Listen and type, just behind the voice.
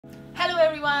Hello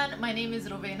everyone, my name is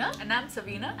Rowena And I'm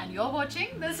Savina and you're watching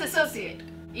TheSissociate.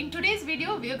 In today's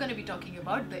video, we are going to be talking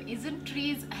about the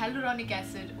Instree's Hyaluronic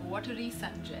Acid Watery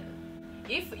Sun Gel.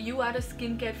 If you are a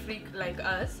skincare freak like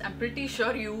us, I'm pretty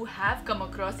sure you have come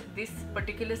across this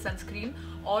particular sunscreen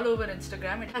all over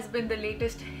Instagram. It has been the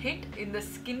latest hit in the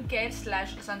skincare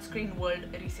 / sunscreen world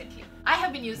recently. I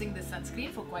have been using this sunscreen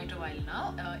for quite a while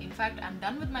now. In fact, I'm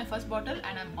done with my first bottle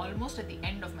and I'm almost at the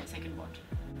end of my second bottle.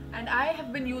 And I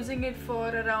have been using it for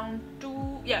around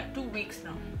 2 weeks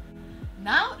now.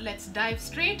 Now let's dive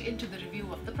straight into the review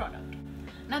of the product.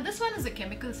 Now this one is a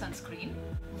chemical sunscreen,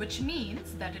 which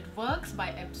means that it works by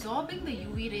absorbing the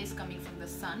UV rays coming from the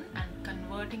sun and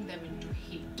converting them into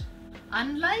heat.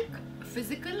 Unlike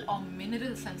physical or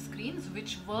mineral sunscreens,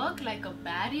 which work like a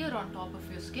barrier on top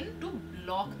of your skin to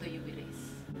block the UV rays.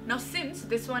 Now, since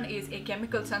this one is a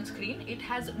chemical sunscreen, it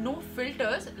has no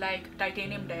filters like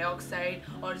titanium dioxide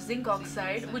or zinc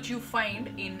oxide, which you find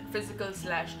in physical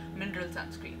 / mineral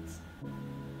sunscreens.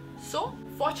 So,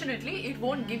 fortunately, it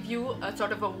won't give you a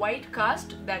sort of a white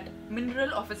cast that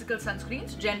mineral or physical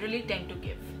sunscreens generally tend to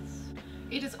give.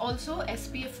 It is also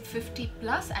SPF 50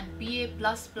 plus and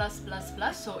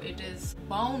PA++++, so it is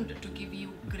bound to give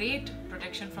you great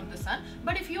protection from the sun.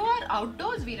 But if you are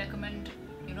outdoors, we recommend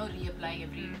reapplying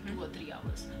every 2 or 3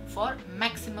 hours for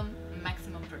maximum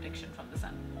protection from the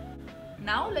sun.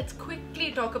 Now let's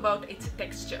quickly talk about its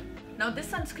texture. Now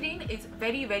this sunscreen is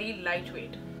very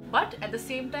lightweight, but at the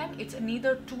same time it's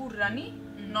neither too runny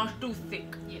nor too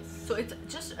thick. Yes. So it's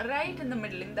just right in the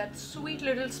middle, in that sweet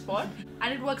little spot,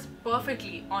 and it works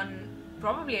perfectly on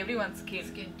probably everyone's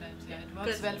skin types. Yeah, it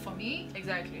works well for me.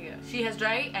 Exactly, yeah. She has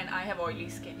dry and I have oily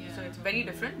skin, yeah. So it's very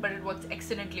different, but it works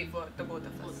excellently for the both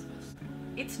of us.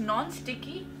 It's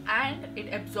non-sticky and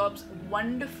it absorbs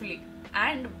wonderfully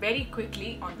and very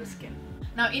quickly on the skin.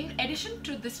 Now, in addition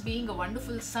to this being a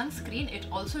wonderful sunscreen, it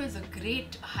also is a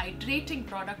great hydrating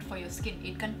product for your skin.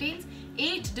 It contains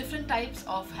 8 different types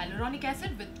of hyaluronic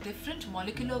acid with different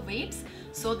molecular weights,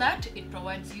 so that it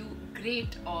provides you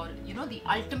great, or the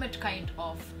ultimate kind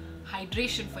of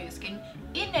hydration for your skin,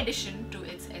 in addition to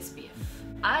its SPF.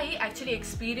 I actually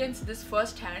experienced this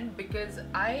firsthand because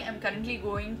I am currently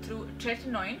going through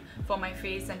tretinoin for my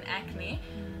face and acne.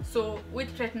 So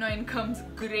with tretinoin comes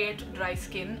great dry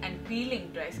skin and peeling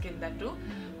dry skin, that too.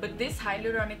 But this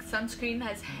hyaluronic sunscreen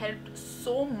has helped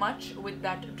so much with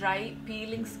that dry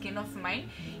peeling skin of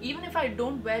mine. Even if I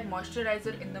don't wear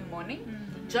moisturizer in the morning,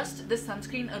 just this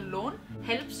sunscreen alone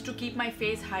helps to keep my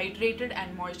face hydrated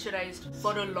and moisturized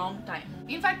for a long time.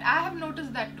 In fact, I have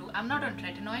noticed that too. I'm not on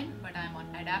tretinoin, but I'm on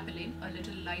adapalene, a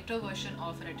little lighter version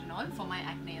of retinol for my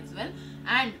acne as well.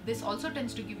 And this also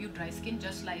tends to give you dry skin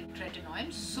just like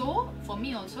tretinoin. So for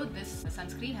me also, this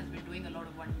sunscreen has been doing a lot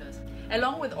of wonders.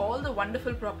 Along with all the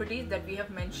wonderful properties that we have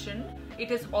mentioned,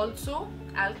 it is also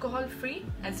alcohol free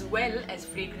as well as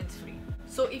fragrance free.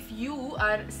 So if you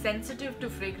are sensitive to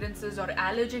fragrances or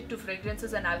allergic to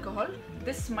fragrances and alcohol,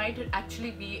 this might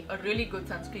actually be a really good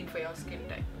sunscreen for your skin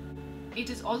type. It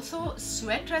is also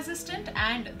sweat resistant,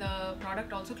 and the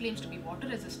product also claims to be water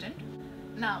resistant.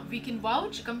 Now, we can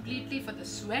vouch completely for the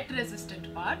sweat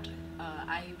resistant part.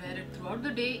 I wear it throughout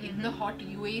the day in the hot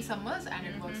UAE summers, and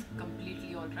it works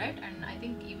completely alright. And I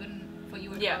think even for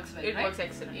you it works well, it right? works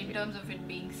excellently. In terms of it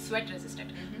being sweat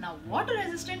resistant. Now, water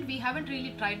resistant, we haven't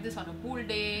really tried this on a pool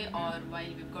day or while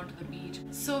we've gone to the beach.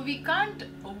 So we can't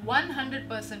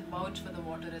 100% vouch for the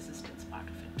water resistance part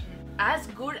of it. As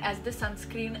good as the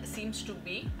sunscreen seems to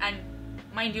be, and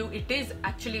mind you, it is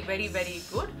actually very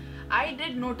good, I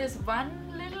did notice one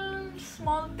little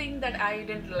small thing that I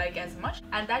didn't like as much,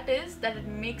 and that is that it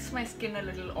makes my skin a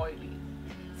little oily.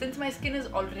 Since my skin is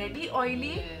already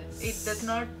oily, it does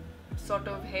not sort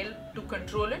of help to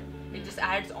control it. It just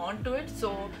adds on to it.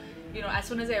 So as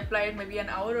soon as I apply it, maybe an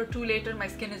hour or 2 later, my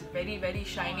skin is very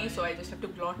shiny. So I just have to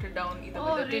blot it down either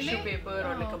with a tissue paper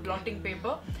or like a blotting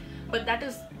paper. But that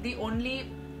is the only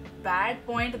bad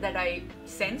point that I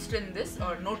sensed in this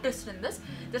or noticed in this.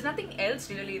 There's nothing else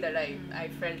really that I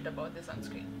felt about the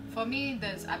sunscreen. For me,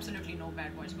 there's absolutely no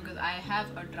bad points because I have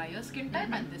a drier skin type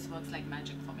and this works like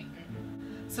magic for me.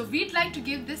 So we'd like to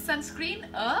give this sunscreen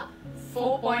a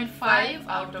 4.5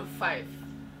 out of 5.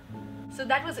 So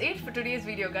that was it for today's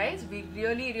video, guys. We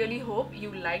really hope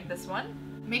you liked this one.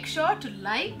 Make sure to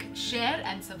like, share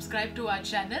and subscribe to our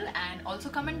channel, and also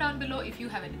comment down below if you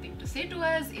have anything to say to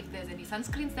us, if there's any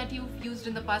sunscreens that you've used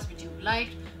in the past which you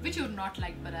liked, which you've not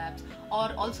liked perhaps,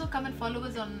 or also come and follow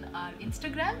us on our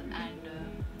Instagram and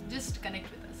just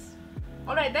connect with us.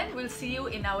 Alright then, we'll see you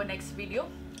in our next video.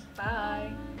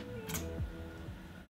 Bye!